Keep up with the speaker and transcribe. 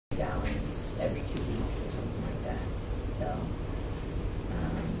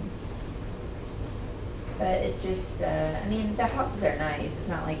But it just, I mean, the houses are nice. It's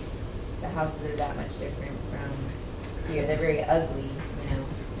not like the houses are that much different from here. They're very ugly, you know.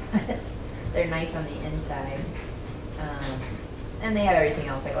 They're nice on the inside. And they have everything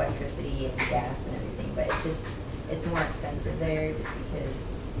else, like electricity and gas and everything. But it's just, it's more expensive there just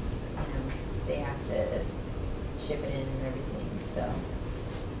because, you know, they have to ship it in and everything, so.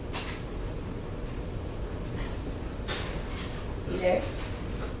 You there?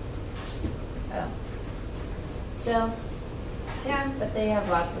 Oh. So, yeah, but they have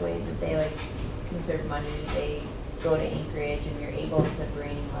lots of ways that they like conserve money. They go to Anchorage and you're able to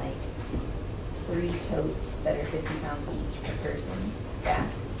bring like 3 totes that are 50 pounds each per person back.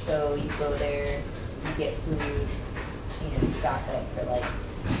 So you go there, you get food, you know, stock up for like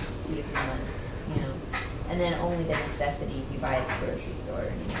 2 to 3 months, you know. And then only the necessities you buy at the grocery store,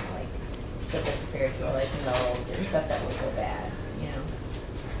 you know, like stuff that's perishable, like milk or stuff that will go bad, you know.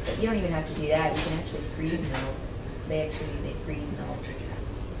 But you don't even have to do that. You can actually freeze milk. They freeze milk.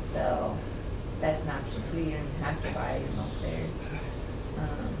 So that's an option too. You don't even have to buy your milk there.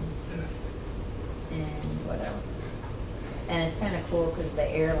 And what else? And it's kind of cool because the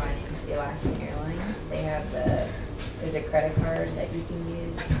airlines, the Alaskan Airlines, they have there's a credit card that you can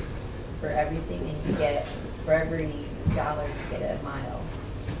use for everything, and you get, for every dollar, you get a mile.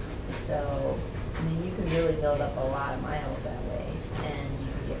 So, I mean, you can really build up a lot of miles that way, and you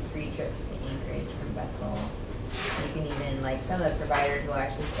can get free trips to Anchorage from Bethel. You can even, like, some of the providers will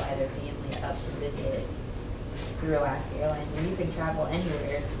actually fly their family up to visit through Alaska Airlines, and you can travel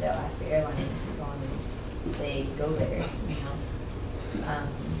anywhere with the Alaska Airlines as long as they go there, you know.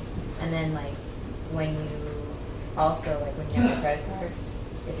 And then, like, when you also, like, when you have a credit card,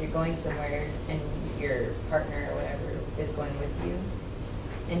 if you're going somewhere and your partner or whatever is going with you,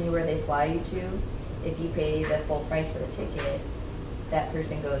 and where they fly you to, if you pay the full price for the ticket, that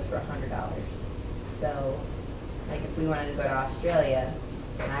person goes for $100. So, like, if we wanted to go to Australia,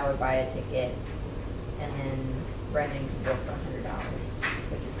 then I would buy a ticket, and then Brendan could go for $100,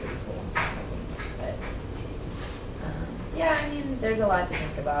 which is pretty cool, I think. But yeah, I mean, there's a lot to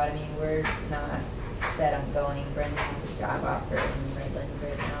think about. I mean, we're not set on going. Brendan has a job offer in Redlands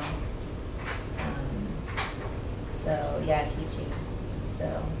right now. So yeah, teaching.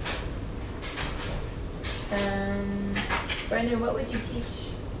 So, Brendan, what would you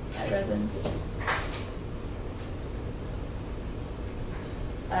teach at Redlands?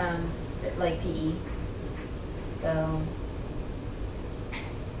 Like PE. So,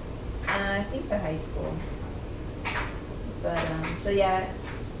 I think the high school. But, so yeah.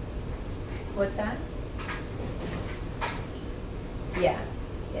 What's that? Yeah,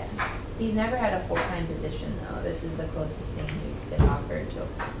 yeah. He's never had a full-time position, though. This is the closest thing he's been offered to a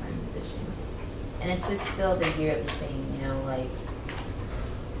full-time position. And it's just still the yearly thing, you know, like,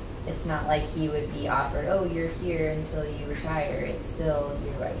 it's not like he would be offered, oh, you're here until you retire. It's still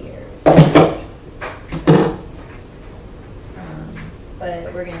year by year.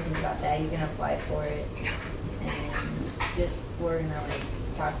 But we're going to think about that. He's going to apply for it. And just, we're going to, like,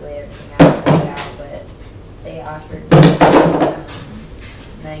 calculate everything out, work it out. But they offered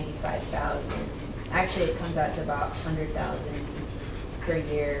 $95,000. Actually, it comes out to about $100,000 per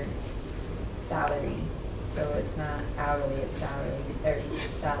year salary. So it's not hourly, it's salary, or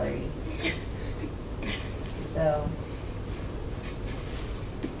salary. So,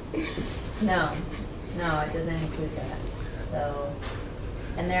 no, it doesn't include that. So,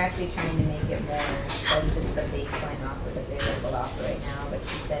 and they're actually trying to make it more. That's just the baseline offer that they're able to offer right now. But she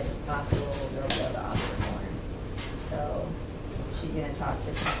said it's possible they'll be able to offer more. So she's going to talk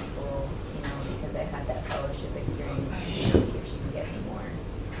to some people, you know, because I had that fellowship experience, to see if she can get me more.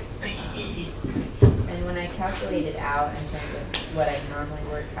 And when I calculated out in terms of what I normally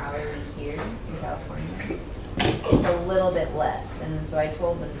work hourly here in California, it's a little bit less. And so I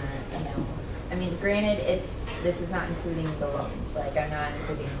told them that, you know, I mean, granted, this is not including the loans. Like, I'm not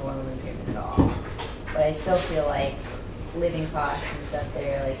including the loan repayment at all. But I still feel like living costs and stuff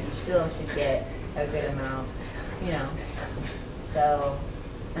there, like, you still should get a good amount, you know. So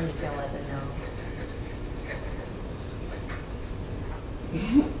I'm just going to let them know.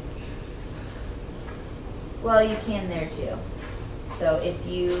 Well, you can there too. So if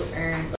you earn